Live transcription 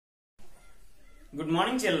Good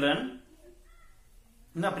morning, children.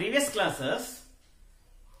 In the previous classes,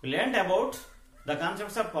 we learnt about the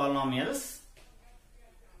concepts of polynomials,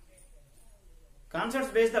 concepts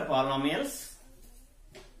based on polynomials.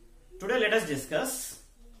 Today let us discuss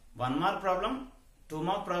 1 mark problem, 2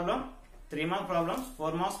 mark problem, 3 mark problems,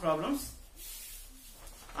 4 mark problems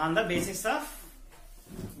on the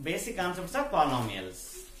basic concepts of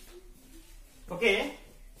polynomials. Okay,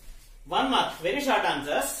 1 mark, very short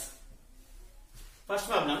answers. First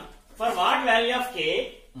problem, for what value of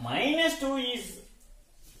k minus 2 is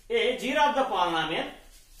a 0 of the polynomial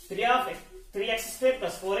 3x square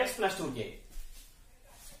plus 4x plus 2k.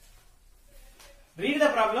 Read the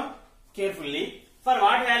problem carefully. For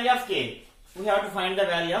what value of k? We have to find the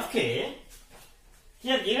value of k.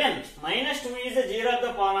 Here given minus 2 is a 0 of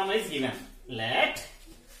the polynomial is given. Let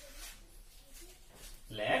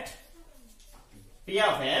p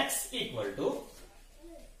of x equal to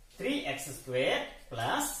 3x square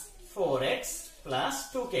plus 4x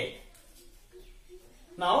plus 2k.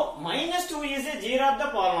 Now minus 2 is a 0 of the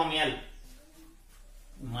polynomial.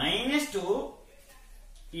 Minus 2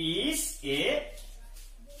 is a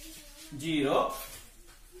 0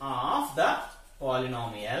 of the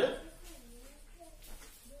polynomial.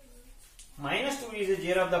 Minus 2 is a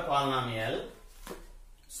 0 of the polynomial.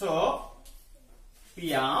 So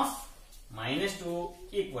p of minus 2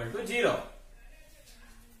 equal to 0.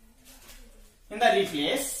 In the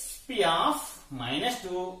replace, p of minus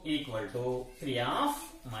 2 equal to 3 of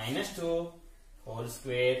minus 2 whole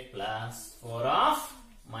square plus 4 of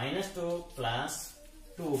minus 2 plus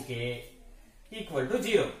 2k equal to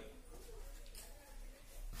 0.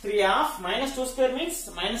 3 of minus 2 square means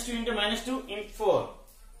minus 2 into minus 2 into 4.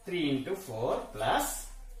 3 into 4 plus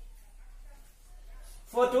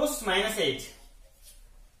 4 2's minus 8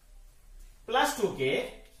 plus 2k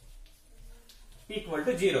equal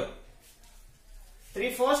to 0.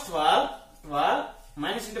 3 4's 12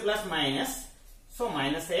 minus into plus minus, so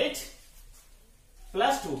minus 8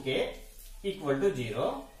 plus 2k equal to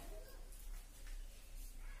 0.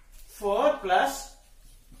 4 plus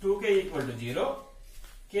 2k equal to 0.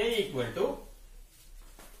 K equal to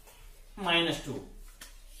minus 2.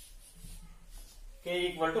 K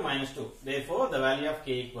equal to minus 2. Therefore, the value of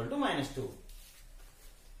k equal to minus 2.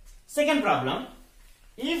 Second problem.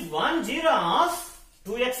 If one 0 of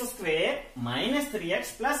 2x square minus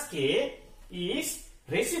 3x plus k is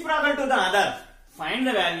reciprocal to the other, find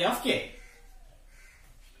the value of k.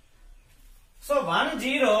 So 1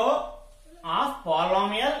 0 of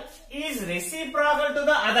polynomial is reciprocal to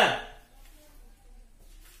the other.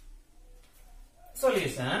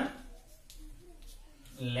 Solution.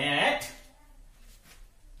 Let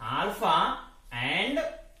alpha and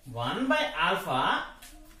 1 by alpha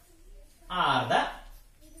are the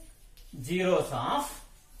zeros of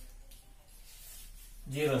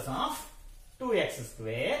 2x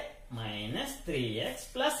square minus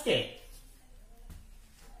 3x plus k.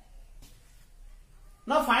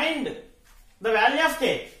 Now find the value of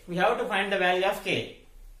k. We have to find the value of k.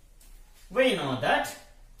 We know that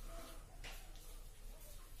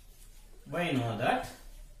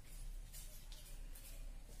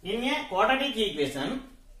in a quadratic equation,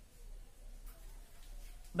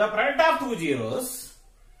 the product of two zeros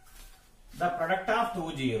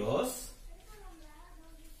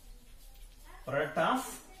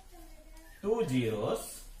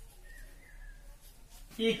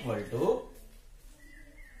equal to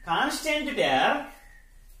constant pair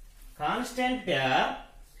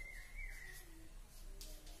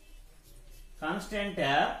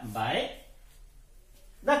by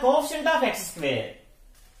the coefficient of x square.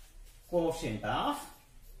 Coefficient of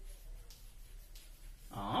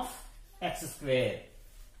x square.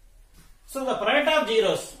 So the product of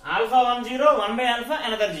zeros, alpha 1 0, 1 by alpha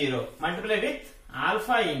another 0, multiply with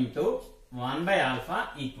alpha into 1 by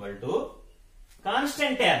alpha equal to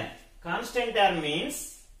constant term. Constant term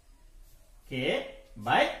means k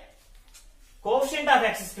by coefficient of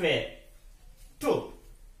x square 2.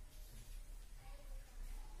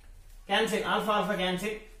 Cancel, alpha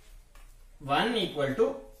cancel. 1 equal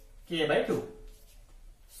to k by 2.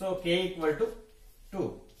 So k equal to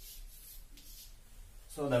 2.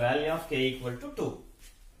 So the value of k equal to 2.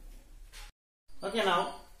 Okay,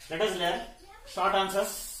 now let us learn short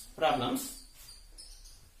answers problems.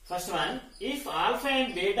 First one, if alpha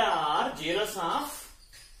and beta are zeros of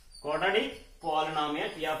quadratic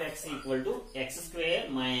polynomial p of x equal to x square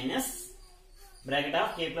minus bracket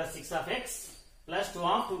of k plus 6 of x plus 2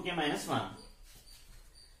 of 2k minus 1.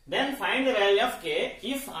 Then find the value of k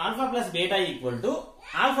if alpha plus beta equal to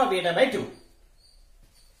alpha beta by 2.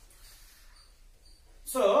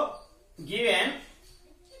 So given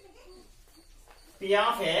P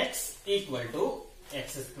of x equal to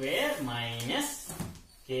x square minus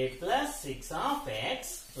k plus 6 of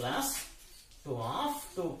x plus 2 of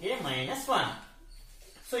 2k minus 1.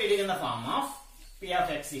 So it is in the form of P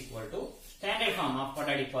of x equal to standard form of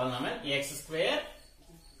quadratic polynomial x square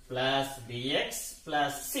plus bx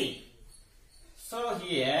plus c. So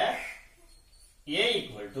here a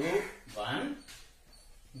equal to 1,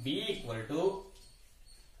 b equal to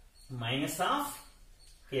minus of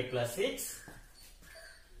k plus 6,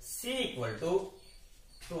 c equal to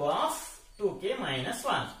 2 of 2k minus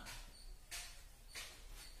 1.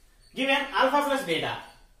 Given alpha plus beta.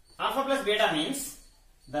 Alpha plus beta means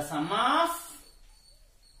the sum of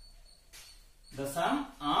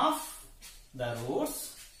the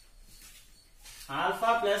roots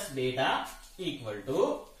alpha plus beta equal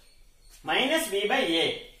to minus b by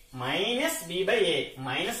a. Minus b by a.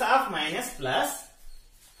 Minus of minus plus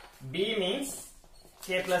b means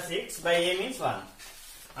k plus 6 by a means 1.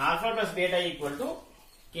 Alpha plus beta equal to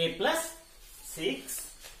k plus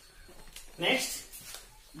 6. Next,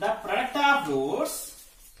 the product of roots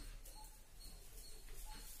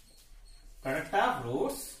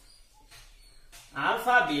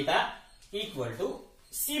alpha beta equal to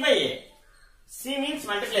c by a. C means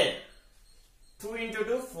multiply. 2 into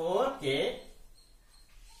 2 4k,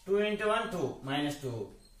 2 into 1 2 minus 2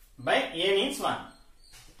 by a means 1.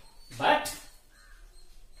 But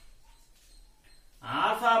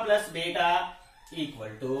alpha plus beta equal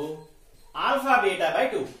to alpha beta by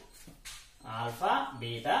 2. Alpha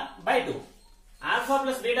beta by 2. Alpha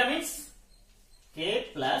plus beta means k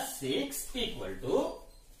plus 6 equal to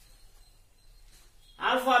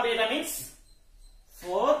alpha beta means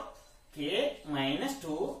 4k minus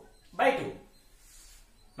 2 by 2.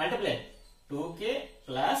 Multiply 2k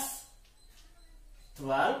plus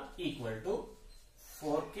 12 equal to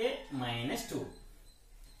 4k minus 2.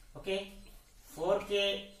 Okay,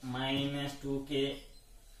 4k minus 2k,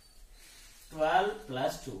 12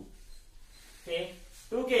 plus 2. Okay,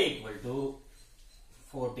 2k equal to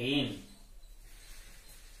 14,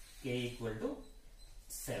 k equal to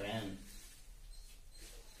 7.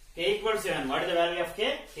 K equal to 7. What is the value of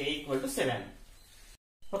k? K equal to 7.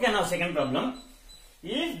 Okay, now second problem.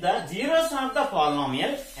 If the zeros of the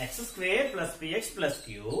polynomial x square plus px plus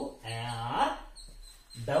q are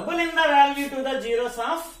double in the value to the zeros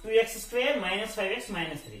of 2x square minus 5x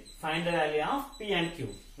minus 3. Find the value of p and q.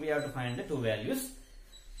 We have to find the two values.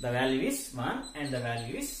 The value is 1 and the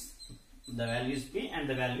value is p and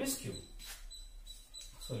the value is q.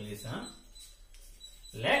 So listen.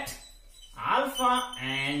 Let alpha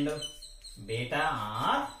and beta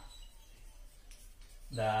are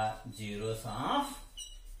the zeros of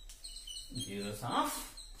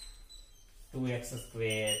 2x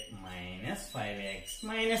square minus 5x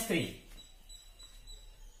minus 3.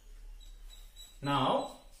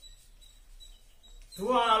 Now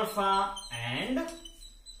 2 alpha and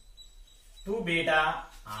 2 beta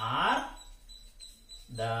are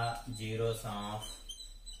the zeros of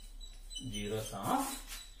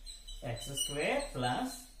x square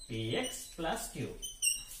plus px plus q.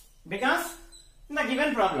 Because in the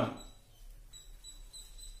given problem.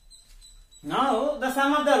 Now the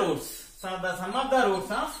sum of the roots. So the sum of the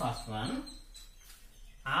roots of first one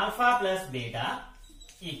alpha plus beta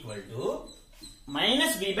equal to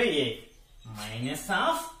minus b by a. Minus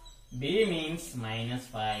of b means minus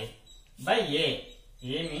 5 by a.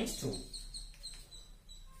 A means 2.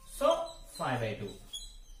 So 5 by 2.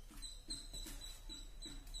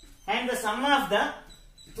 And the sum of the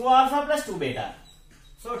 2 alpha plus 2 beta.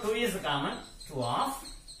 So 2 is common. 2 of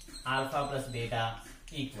alpha plus beta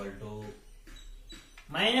equal to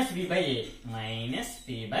minus b by a. Minus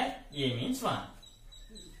p by a means 1.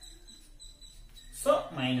 So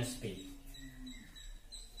minus p.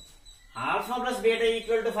 Alpha plus beta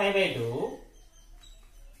equal to 5 by 2.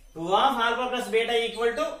 2 of alpha plus beta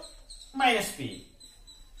equal to minus p.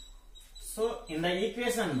 So in the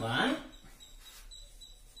equation 1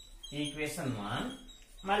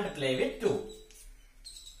 multiply with 2.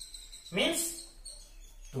 Means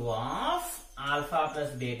 2 of alpha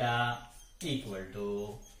plus beta equal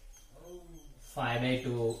to 5 by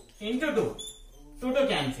 2 into 2. 2 to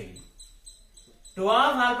cancel. 2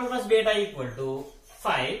 of alpha plus beta equal to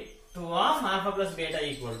 5. 2 of alpha plus beta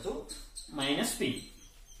equal to minus p.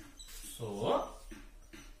 So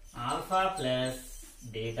alpha plus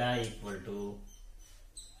beta equal to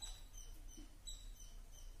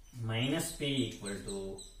minus p equal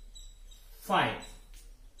to 5.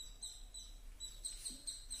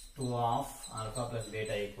 2 of alpha plus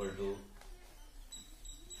beta equal to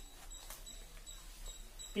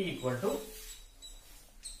p equal to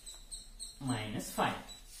minus 5.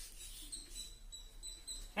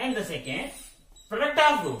 And the second, product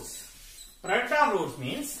of roots. Product of roots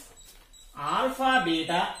means alpha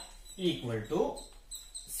beta equal to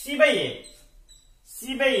C by A.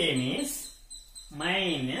 C by A means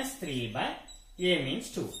minus 3 by A means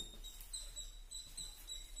 2.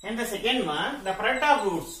 And the second one, the product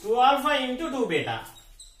of roots 2 alpha into 2 beta.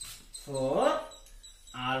 4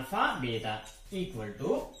 alpha beta equal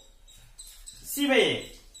to C by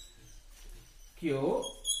A, Q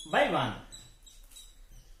by 1.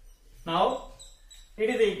 Now, it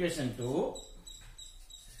is the equation 2.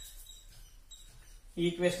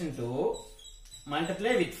 Equation 2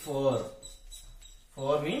 multiply with 4.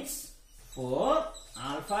 4 means 4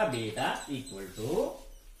 alpha beta equal to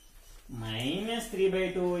minus 3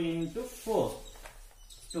 by 2 into 4.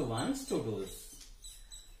 2 ones, 2 twos.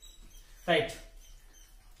 Right.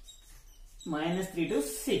 Minus 3 to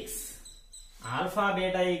 6. Alpha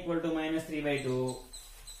beta equal to minus 3 by 2.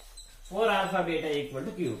 4 alpha beta equal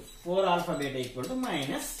to Q. 4 alpha beta equal to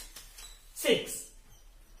minus 6.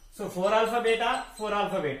 So 4 alpha beta, 4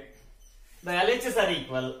 alpha beta. The LHS are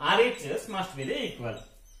equal. RHS must be the equal.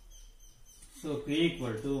 So Q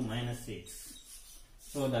equal to minus 6.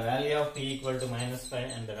 So the value of P equal to minus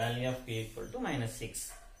 5 and the value of P equal to minus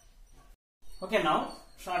 6. Okay, now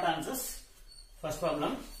short answers. First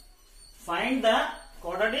problem. Find the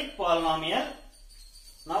quadratic polynomial.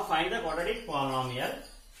 Now find the quadratic polynomial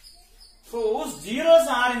whose zeros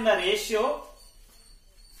are in the ratio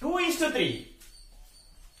 2:3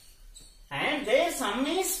 and their sum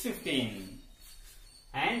is 15.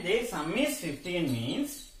 And their sum is 15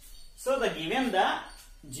 means, so the given the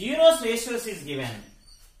zeros ratios is given.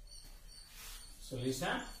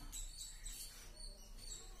 Solution.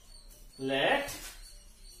 Let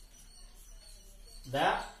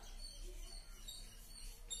the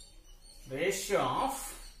ratio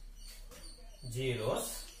of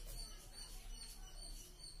zeros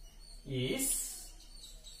is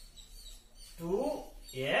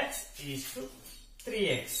 2x is to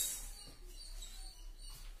 3x.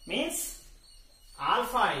 Means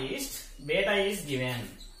alpha is beta is given.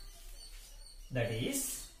 That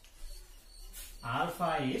is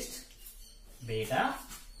alpha is beta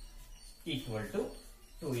equal to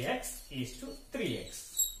 2x is to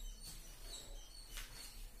 3x.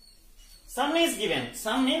 Sum is given.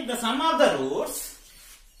 Sum means the sum of the roots.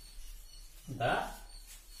 The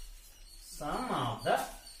sum of the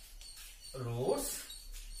roots.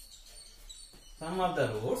 Sum of the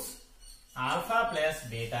roots. Alpha plus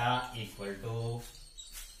beta equal to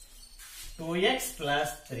 2x plus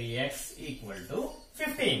 3x equal to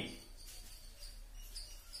 15.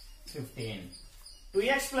 15.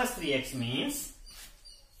 2x plus 3x means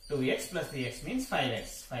 2x plus 3x means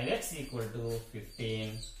 5x. 5x equal to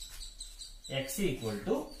 15. X equal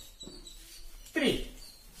to 3.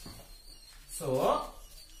 So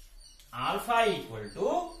alpha equal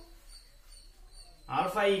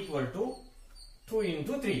to 2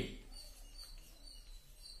 into 3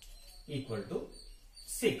 equal to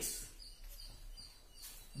 6.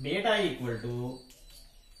 Beta equal to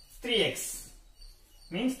 3x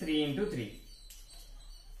means 3 into 3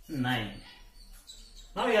 9.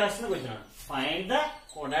 Now we are asking the question, find the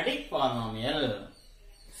quadratic polynomial.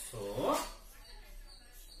 So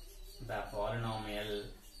the polynomial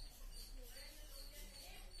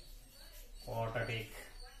quadratic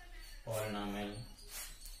polynomial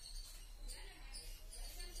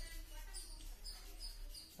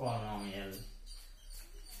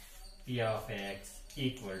P of x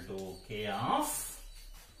equal to k of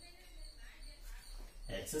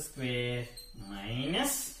x square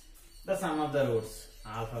minus the sum of the roots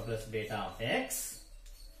alpha plus beta of x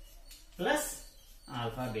plus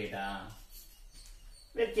alpha beta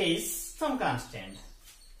where k is some constant.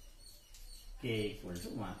 K equal to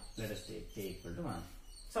 1. Let us take k equal to 1.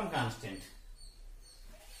 Some constant.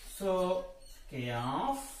 So k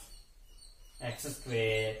of x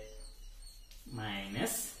square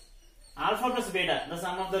minus alpha plus beta, the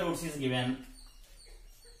sum of the roots is given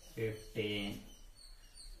 15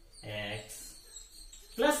 x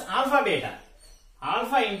plus alpha beta,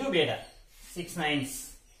 alpha into beta, 6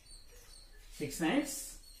 nines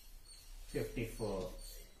 54.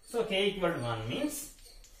 So k equal to 1 means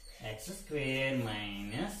x square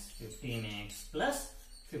minus 15x plus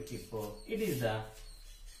 54. It is the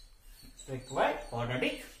required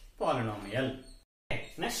quadratic polynomial. Okay,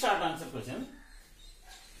 next short answer question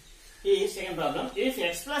is second problem. If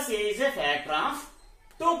x plus a is a factor of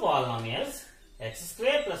two polynomials, x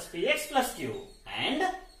square plus px plus q and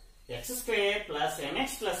x square plus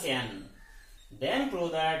mx plus n, then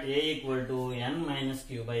prove that a equal to n minus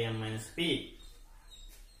q by m minus p.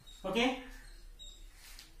 Okay?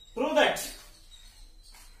 Prove that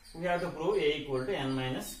we have to prove a equal to n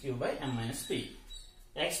minus q by m minus p.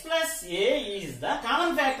 X plus a is the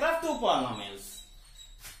common factor of two polynomials.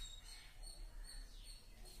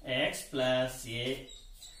 X plus a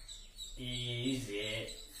is a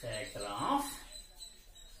factor of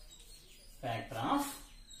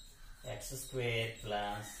x square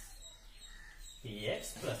plus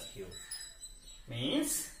px plus q.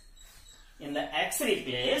 Means in the x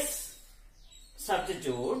replace,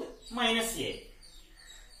 substitute minus a.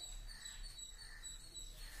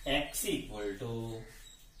 X equal to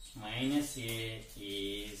minus a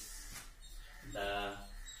is the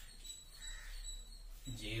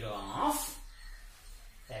 0 of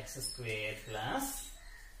x square plus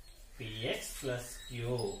px plus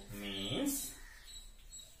q, means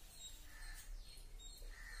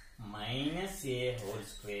minus a whole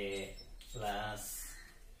square plus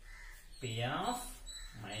p of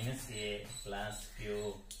minus a plus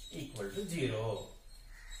q equal to 0.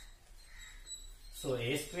 So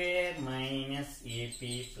a square minus ap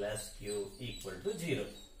plus q equal to 0.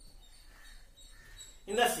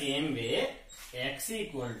 In the same way, x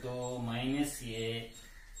equal to minus a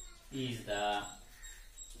is the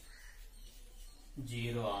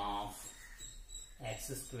 0 of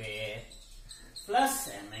x square plus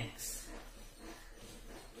mx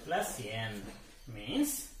plus n,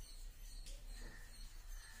 means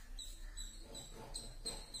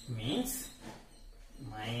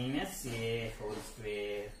minus a whole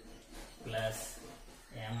square plus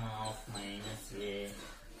m of minus a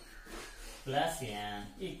plus n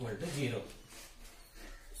equal to 0.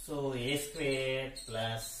 So a square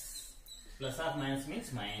plus of minus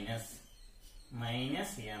means minus ma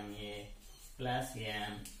plus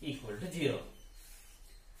n equal to 0.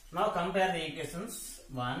 Now compare the equations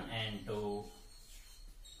 1 and 2.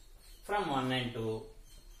 From 1 and 2.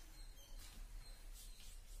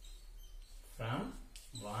 From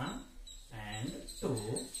 1 and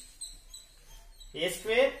 2. A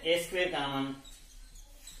square common.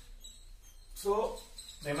 So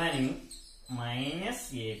remaining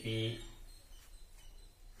minus ap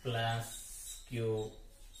plus q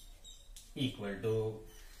equal to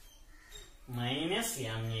minus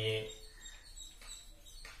ma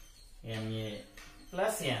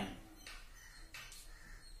plus n.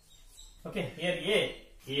 Okay, here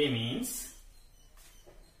a means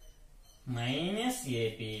minus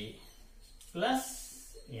ap plus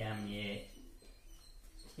ma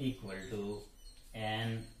equal to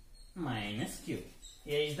n minus q.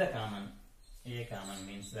 A is the common. A common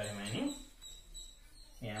means the remaining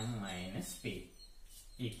m minus p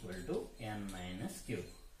equal to n minus q.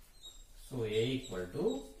 So a equal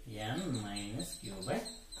to n minus q by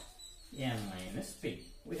n minus p.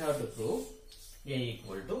 We have to prove a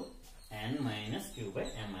equal to n minus q by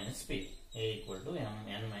n minus p. A equal to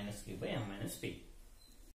n minus q by n minus p.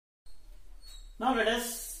 Now let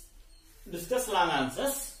us discuss long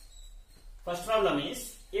answers. First problem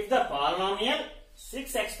is, if the polynomial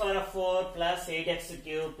 6x power 4 plus 8x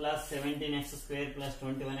cube plus 17x square plus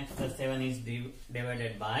 21x plus 7 is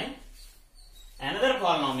divided by another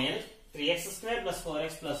polynomial 3x square plus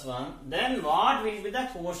 4x plus 1, then what will be the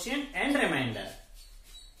quotient and remainder?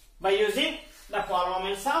 By using the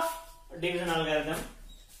polynomials of division algorithm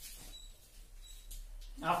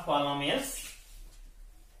of polynomials.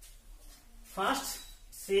 First,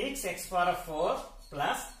 6x power 4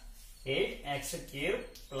 plus 8x cube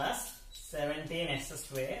plus 17x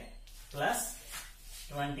square plus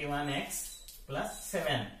 21x plus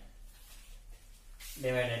 7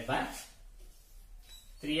 divided by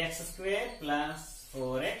 3x square plus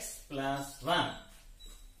 4x plus 1.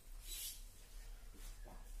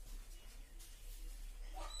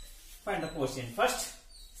 Find the quotient. First,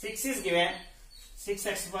 6 is given.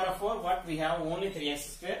 6x power 4, what we have? Only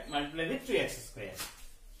 3x square, multiply with 2x square.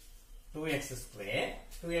 2x square.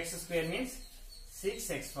 2x square means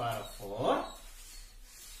 6x power 4.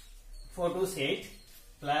 4 2 8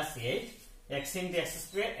 plus 8. X into x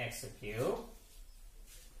square, x cube.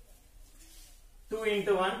 2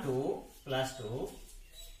 into 1, 2 plus 2.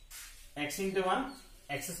 X into 1,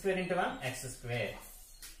 x square into 1, x square.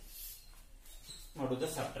 Now do the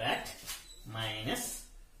subtract. Minus,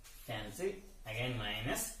 cancel. Again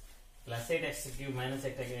minus. Plus 8x cube minus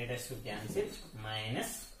 8x cube cancel.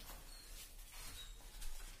 Minus.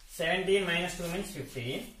 17 minus 2 means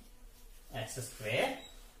 15. X square.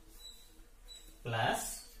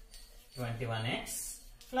 Plus 21x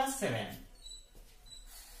plus 7.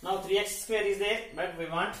 Now 3x square is there, but we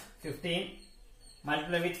want 15.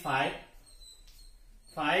 Multiply with 5.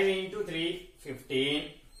 5 into 3,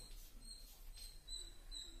 15.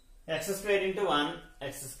 X square into 1,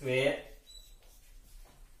 x square.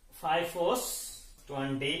 5 4s,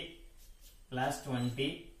 20 plus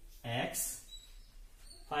 20x.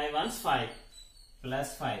 5 ones 5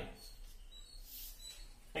 plus 5.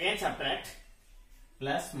 Again subtract.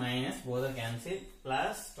 Plus minus both are cancelled.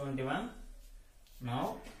 Plus 21.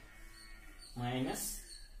 Now minus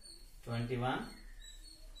 21.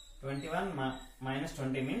 21 minus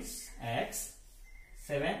 20 means x.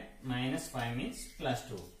 7 minus 5 means plus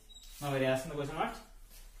 2. Now we are asking the question what?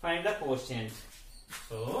 Find the quotient.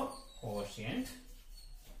 So quotient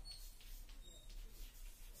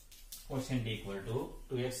equal to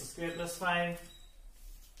 2x square plus 5.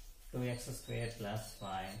 2x square plus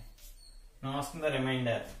 5. Now asking the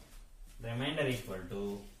remainder. Remainder equal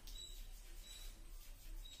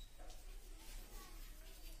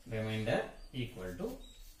to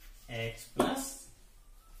x plus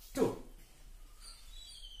 2.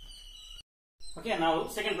 Okay, now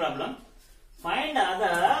second problem. Find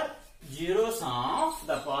other zeros of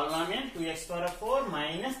the polynomial 2x power of 4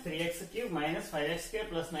 minus 3x cube minus 5x square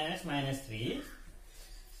plus 9x minus 3.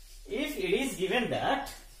 If it is given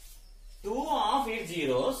that two of its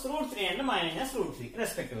zeros root 3 and minus root 3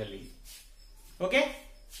 respectively. Okay.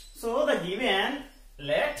 So the given,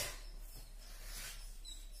 let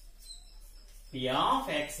p of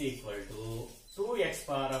x equal to 2x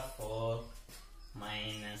power of 4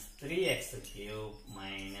 minus 3x cube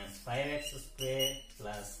minus 5x square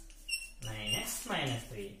plus 9x minus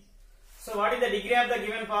 3. So what is the degree of the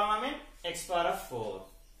given polynomial? X power of 4.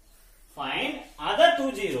 Find other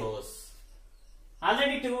two zeros.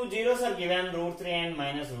 Already two zeros are given, root 3 and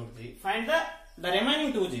minus root 3. Find the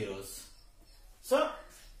remaining two zeros. So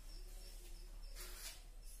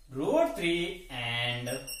root 3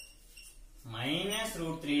 and minus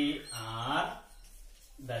root 3 are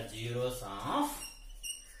the zeros of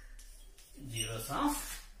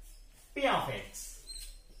p of x.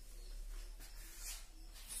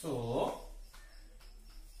 So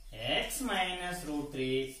x minus root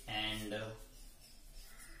 3 and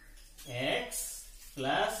x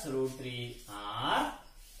plus root 3 are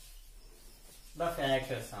the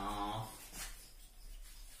factors of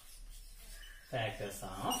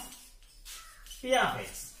p of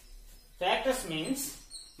x. Factors means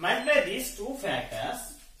multiply these two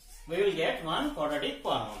factors, we will get one quadratic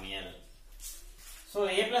polynomial. So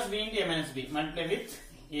a plus b into a minus b, multiply with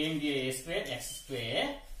a into a square x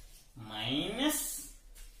square minus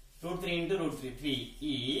root 3 into root 3. 3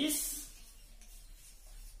 is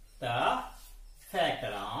the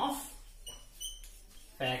factor of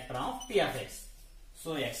p of x.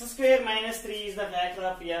 So x square minus 3 is the factor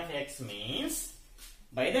of p of x means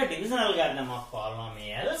by the division algorithm of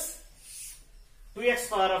polynomials 2x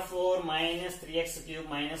power of 4 minus 3x cube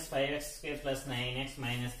minus 5x square plus 9x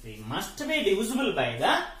minus 3 must be divisible by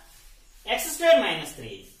the x square minus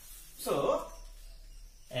 3. So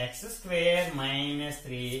x square minus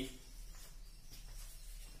 3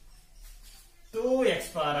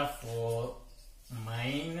 2x power of 4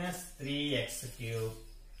 minus 3x cube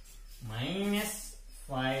minus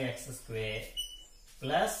 5x square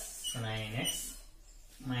plus 9x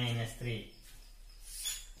minus 3.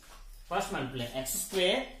 First multiply x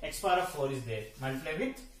square, x power of 4 is there. Multiply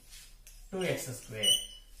with 2x square.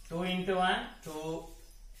 2 into 1, 2,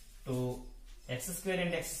 2. X square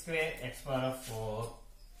into x square, x power of 4.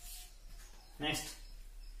 Next,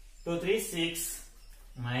 2, 3, 6,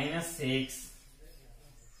 minus 6,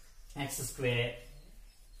 x square.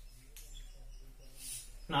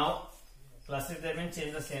 Now, plus is there means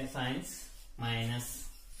change the signs, minus.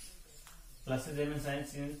 Plus is there means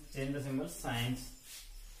change the symbol, signs.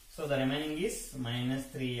 So the remaining is minus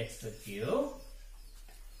 3x cube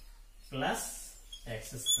plus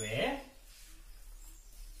x square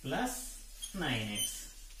plus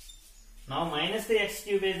 9x. Now minus 3x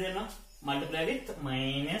cube is there, no? Multiply with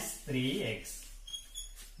minus 3x.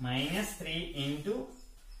 Minus 3 into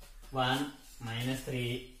 1 minus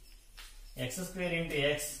 3 x square into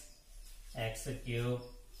x cube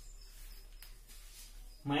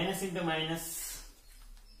minus into minus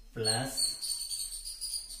plus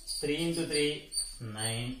 3 into 3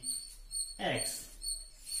 9x.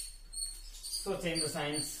 So change the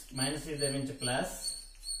signs. Minus is there means plus,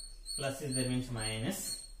 plus is there means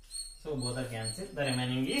minus. So both are cancelled. The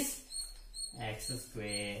remaining is x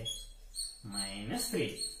square minus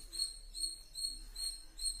 3.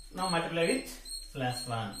 Now multiply with plus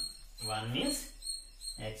 1. 1 means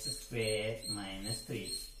x square minus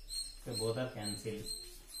 3. So both are cancelled.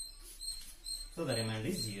 So the remainder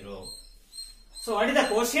is 0. So what is the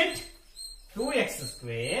quotient? 2x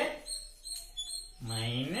square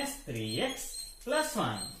minus 3x plus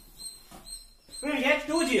 1. We will get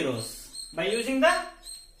two zeros by using the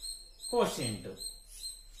quotient.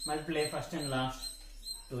 Multiply first and last.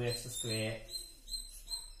 2x square.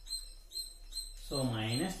 So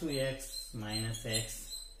minus 2x minus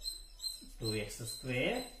x, 2x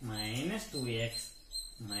square minus 2x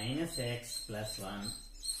minus x plus 1.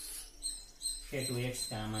 Okay, 2x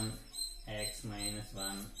common, x minus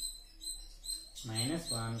 1,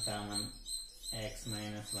 minus 1 common, x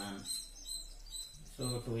minus 1.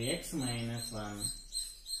 So 2x minus 1,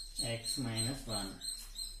 x minus 1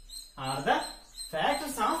 are the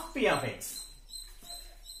factors of p of x.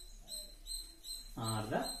 Are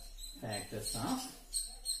the factors of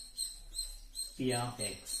p of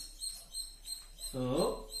x.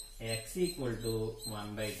 So x equal to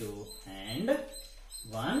 1 by 2 and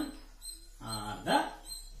 1 are the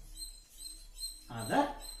other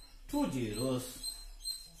two zeros.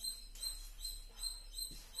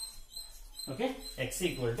 Okay, x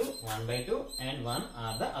equal to 1 by 2 and 1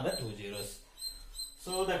 are the other two zeros.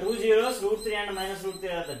 So the two zeros, root 3 and minus root 3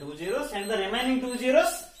 are the two zeros, and the remaining two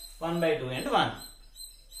zeros 1 by 2 and 1.